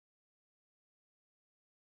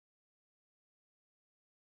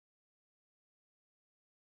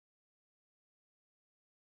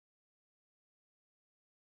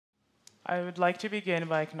I would like to begin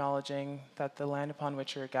by acknowledging that the land upon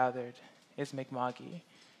which we are gathered is Mi'kma'ki,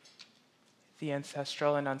 the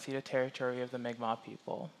ancestral and unceded territory of the Mi'kmaq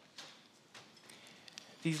people.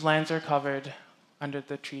 These lands are covered under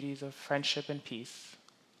the treaties of friendship and peace,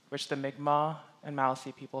 which the Mi'kmaq and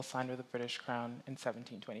Maliseet people signed with the British Crown in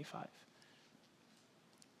 1725.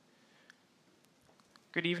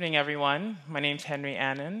 Good evening, everyone. My name's Henry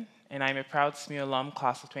Annan, and I'm a proud SMU alum,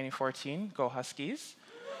 class of 2014, Go Huskies.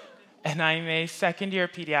 And I'm a second-year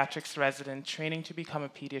pediatrics resident training to become a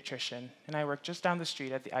pediatrician, and I work just down the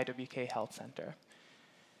street at the IWK Health Center.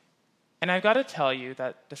 And I've got to tell you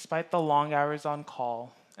that despite the long hours on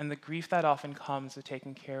call and the grief that often comes with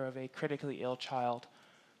taking care of a critically ill child,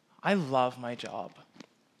 I love my job.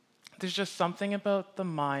 There's just something about the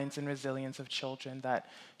minds and resilience of children that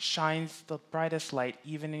shines the brightest light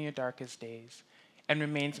even in your darkest days and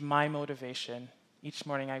remains my motivation each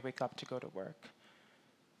morning I wake up to go to work.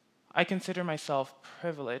 I consider myself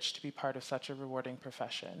privileged to be part of such a rewarding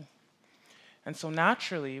profession. And so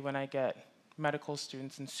naturally, when I get medical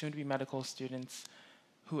students and soon-to-be medical students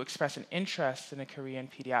who express an interest in a career in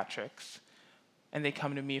pediatrics, and they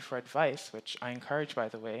come to me for advice, which I encourage, by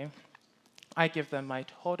the way, I give them my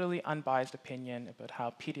totally unbiased opinion about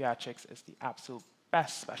how pediatrics is the absolute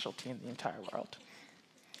best specialty in the entire world.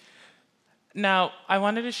 Now, I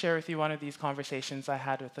wanted to share with you one of these conversations I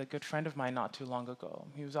had with a good friend of mine not too long ago.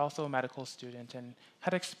 He was also a medical student and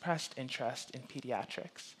had expressed interest in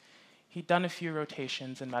pediatrics. He'd done a few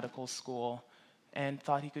rotations in medical school and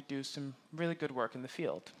thought he could do some really good work in the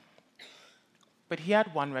field. But he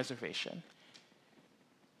had one reservation.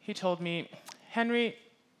 He told me, Henry,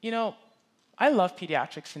 I love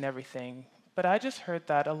pediatrics and everything, but I just heard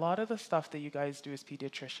that a lot of the stuff that you guys do as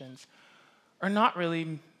pediatricians are not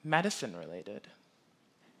really medicine related.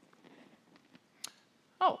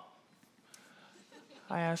 Oh.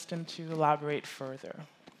 I asked him to elaborate further.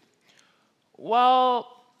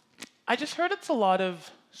 Well, I just heard it's a lot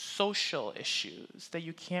of social issues that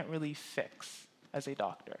you can't really fix as a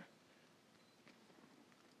doctor.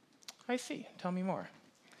 I see. Tell me more.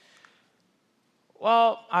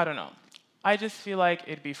 Well, I don't know. I just feel like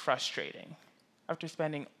it'd be frustrating. After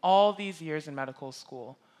spending all these years in medical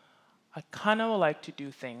school, I kind of like to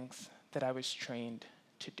do things that I was trained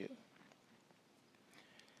to do.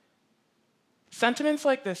 Sentiments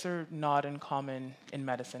like this are not uncommon in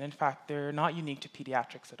medicine. In fact, they're not unique to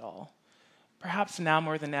pediatrics at all. Perhaps now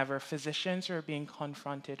more than ever, physicians are being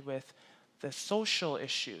confronted with the social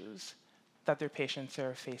issues that their patients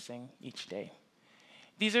are facing each day.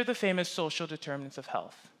 These are the famous social determinants of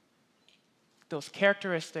health. Those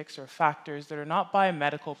characteristics or factors that are not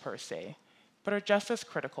biomedical per se, but are just as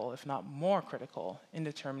critical, if not more critical, in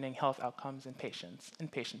determining health outcomes in patients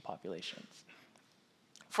and patient populations.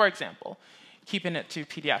 For example, keeping it to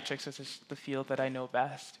pediatrics, which is the field that I know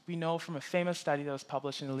best, we know from a famous study that was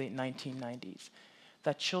published in the late 1990s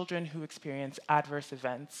that children who experience adverse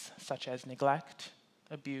events such as neglect,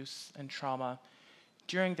 abuse, and trauma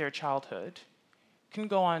during their childhood can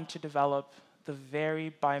go on to develop the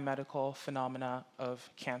very biomedical phenomena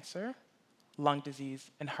of cancer, lung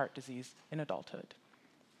disease, and heart disease in adulthood.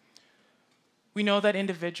 We know that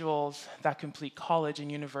individuals that complete college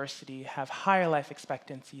and university have higher life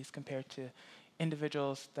expectancies compared to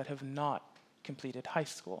individuals that have not completed high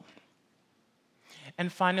school.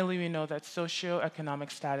 And finally, we know that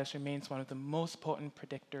socioeconomic status remains one of the most potent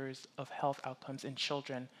predictors of health outcomes in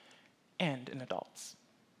children and in adults.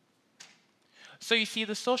 So you see,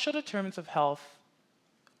 the social determinants of health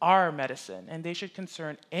are medicine, and they should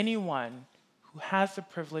concern anyone who has the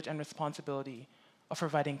privilege and responsibility of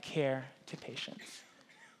providing care to patients.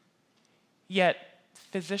 Yet,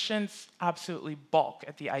 physicians absolutely balk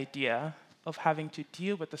at the idea of having to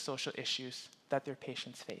deal with the social issues that their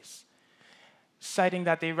patients face, citing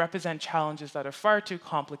that they represent challenges that are far too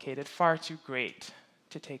complicated, far too great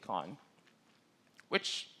to take on,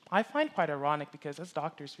 which I find quite ironic because as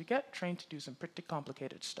doctors, we get trained to do some pretty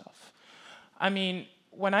complicated stuff. I mean,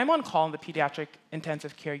 when I'm on call in the pediatric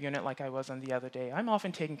intensive care unit like I was on the other day, I'm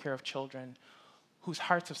often taking care of children whose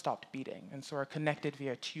hearts have stopped beating and so are connected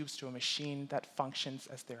via tubes to a machine that functions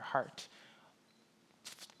as their heart,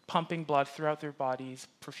 pumping blood throughout their bodies,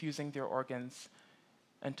 perfusing their organs,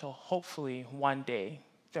 until hopefully one day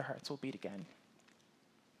their hearts will beat again.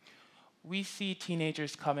 We see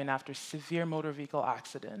teenagers come in after severe motor vehicle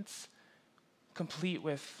accidents, complete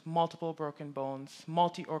with multiple broken bones,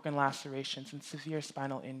 multi-organ lacerations, and severe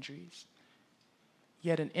spinal injuries.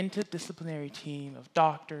 Yet an interdisciplinary team of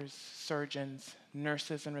doctors, surgeons,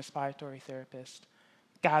 nurses, and respiratory therapists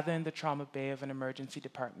gather in the trauma bay of an emergency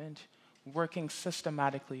department, working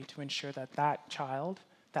systematically to ensure that that child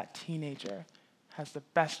that teenager has the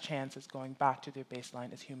best chance of going back to their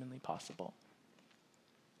baseline as humanly possible.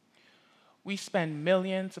 We spend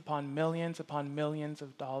millions upon millions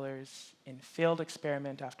of dollars in failed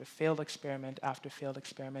experiment after failed experiment after failed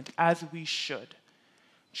experiment, as we should,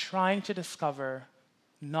 trying to discover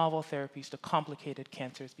novel therapies to complicated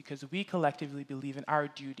cancers because we collectively believe in our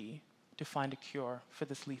duty to find a cure for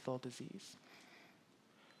this lethal disease.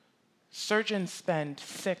 Surgeons spend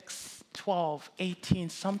 6, 12, 18,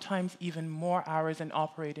 sometimes even more hours in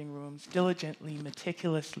operating rooms, diligently,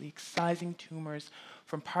 meticulously excising tumors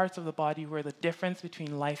from parts of the body where the difference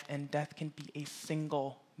between life and death can be a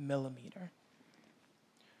single millimeter.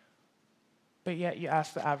 But yet you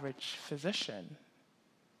ask the average physician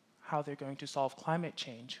how they're going to solve climate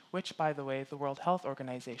change, which, by the way, the World Health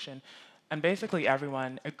Organization and basically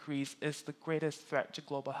everyone agrees is the greatest threat to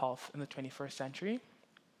global health in the 21st century.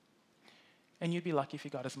 And you'd be lucky if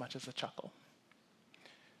you got as much as a chuckle.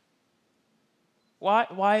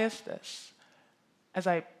 Why is this? As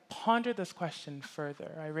I pondered this question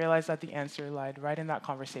further, I realized that the answer lied right in that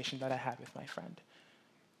conversation that I had with my friend.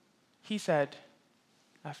 He said,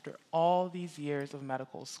 after all these years of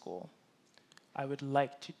medical school, I would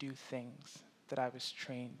like to do things that I was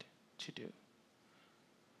trained to do.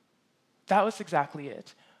 That was exactly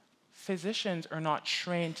it. Physicians are not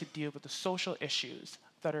trained to deal with the social issues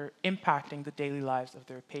that are impacting the daily lives of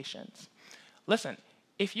their patients. Listen,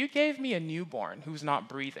 if you gave me a newborn who's not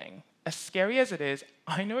breathing, as scary as it is,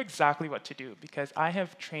 I know exactly what to do because I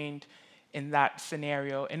have trained in that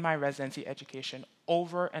scenario in my residency education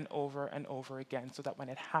over and over and over again so that when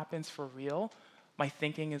it happens for real, my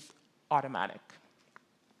thinking is automatic.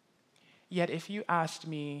 Yet if you asked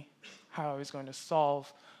me how I was going to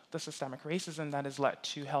solve the systemic racism that has led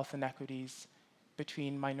to health inequities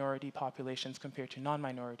between minority populations compared to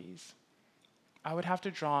non-minorities, I would have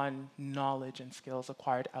to draw on knowledge and skills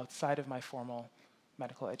acquired outside of my formal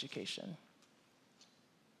medical education.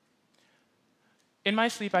 In my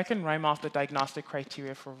sleep, I can rhyme off the diagnostic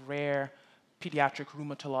criteria for rare pediatric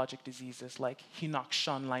rheumatologic diseases like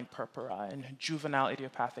Henoch-Schönlein purpura and juvenile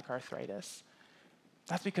idiopathic arthritis.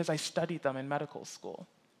 That's because I studied them in medical school.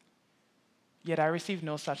 Yet I received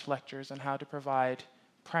no such lectures on how to provide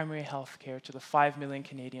primary health care to the 5 million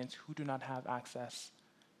Canadians who do not have access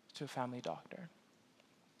to a family doctor.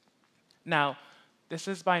 Now, this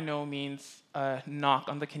is by no means a knock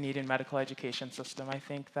on the Canadian medical education system. I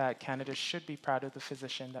think that Canada should be proud of the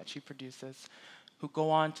physician that she produces who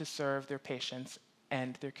go on to serve their patients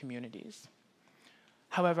and their communities.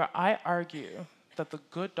 However, I argue that the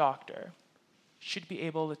good doctor should be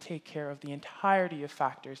able to take care of the entirety of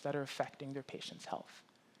factors that are affecting their patient's health.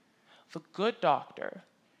 The good doctor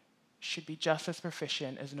should be just as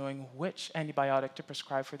proficient as knowing which antibiotic to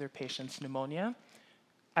prescribe for their patient's pneumonia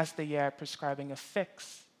as they are prescribing a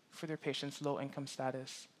fix for their patient's low-income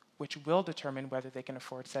status, which will determine whether they can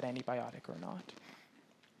afford said antibiotic or not.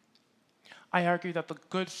 I argue that the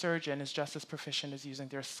good surgeon is just as proficient as using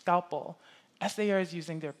their scalpel as they are as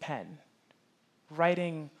using their pen,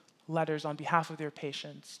 writing letters on behalf of their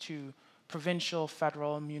patients to provincial,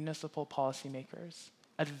 federal, and municipal policymakers,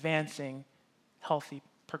 advancing healthy,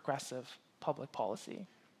 progressive public policy.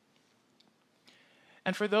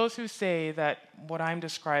 And for those who say that what I'm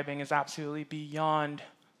describing is absolutely beyond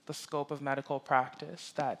the scope of medical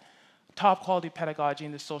practice, that top quality pedagogy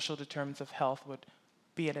and the social determinants of health would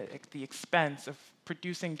be at the expense of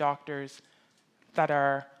producing doctors that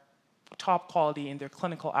are top quality in their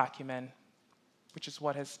clinical acumen, which is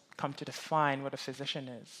what has come to define what a physician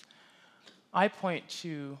is. I point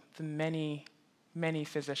to the many, many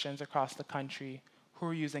physicians across the country who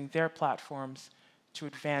are using their platforms to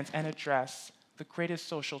advance and address the greatest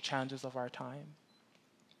social challenges of our time.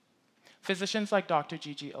 Physicians like Dr.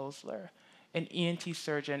 Gigi Osler, an ENT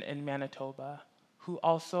surgeon in Manitoba, who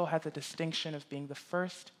also had the distinction of being the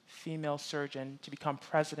first female surgeon to become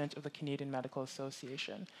president of the Canadian Medical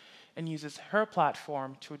Association, and uses her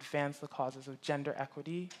platform to advance the causes of gender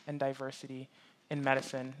equity and diversity in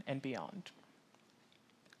medicine and beyond.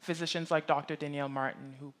 Physicians like Dr. Danielle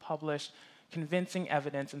Martin, who published convincing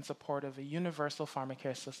evidence in support of a universal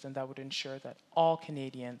pharmacare system that would ensure that all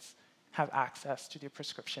Canadians have access to their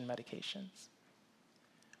prescription medications.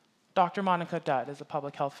 Dr. Monica Dutt is a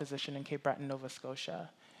public health physician in Cape Breton, Nova Scotia,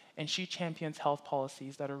 and she champions health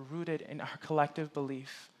policies that are rooted in our collective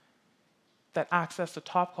belief that access to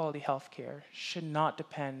top quality health care should not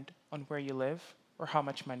depend on where you live or how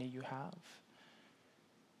much money you have.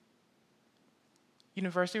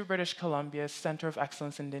 University of British Columbia's Centre of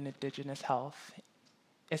Excellence in Indigenous Health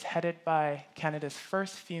is headed by Canada's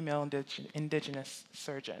first female Indigenous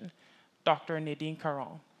surgeon, Dr. Nadine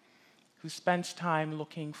Caron, who spends time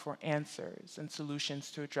looking for answers and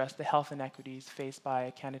solutions to address the health inequities faced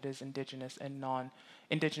by Canada's Indigenous and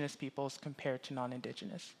non-Indigenous peoples compared to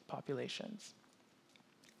non-Indigenous populations.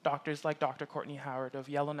 Doctors like Dr. Courtney Howard of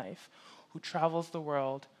Yellowknife, who travels the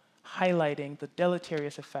world highlighting the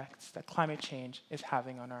deleterious effects that climate change is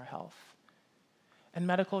having on our health. And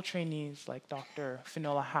medical trainees like Dr.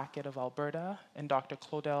 Finola Hackett of Alberta and Dr.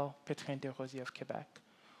 Claudel Pétrin-Desrosiers of Quebec,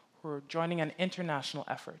 who are joining an international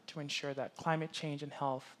effort to ensure that climate change and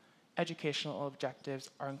health educational objectives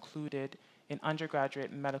are included in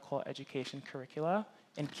undergraduate medical education curricula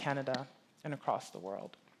in Canada and across the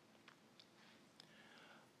world.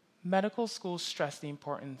 Medical schools stress the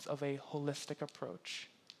importance of a holistic approach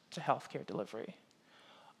to healthcare delivery.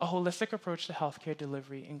 A holistic approach to healthcare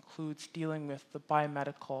delivery includes dealing with the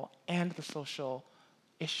biomedical and the social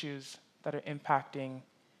issues that are impacting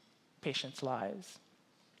patients' lives.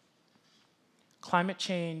 Climate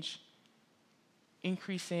change,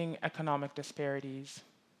 increasing economic disparities,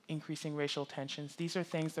 increasing racial tensions, these are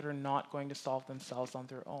things that are not going to solve themselves on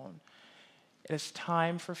their own. It is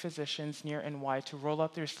time for physicians near and wide to roll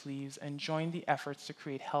up their sleeves and join the efforts to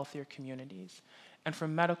create healthier communities, and for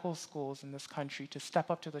medical schools in this country to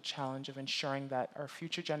step up to the challenge of ensuring that our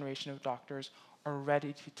future generation of doctors are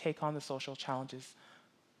ready to take on the social challenges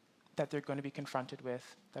that they're going to be confronted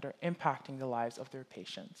with that are impacting the lives of their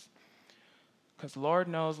patients. Because Lord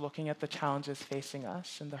knows, looking at the challenges facing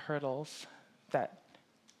us and the hurdles that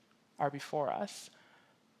are before us,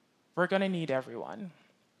 we're going to need everyone.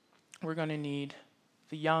 We're going to need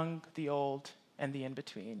the young, the old, and the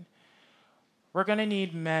in-between. We're going to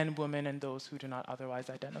need men, women, and those who do not otherwise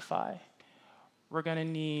identify. We're going to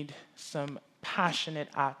need some passionate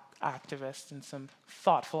activists and some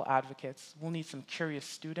thoughtful advocates. We'll need some curious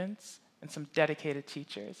students and some dedicated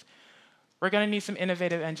teachers. We're going to need some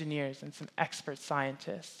innovative engineers and some expert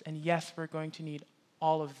scientists. And yes, we're going to need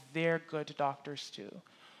all of their good doctors too,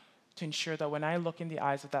 to ensure that when I look in the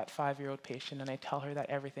eyes of that 5-year-old patient and I tell her that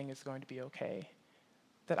everything is going to be okay,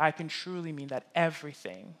 that I can truly mean that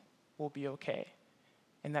everything will be okay,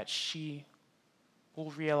 and that she will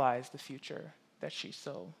realize the future that she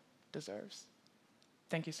so deserves.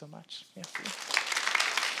 Thank you so much. Merci.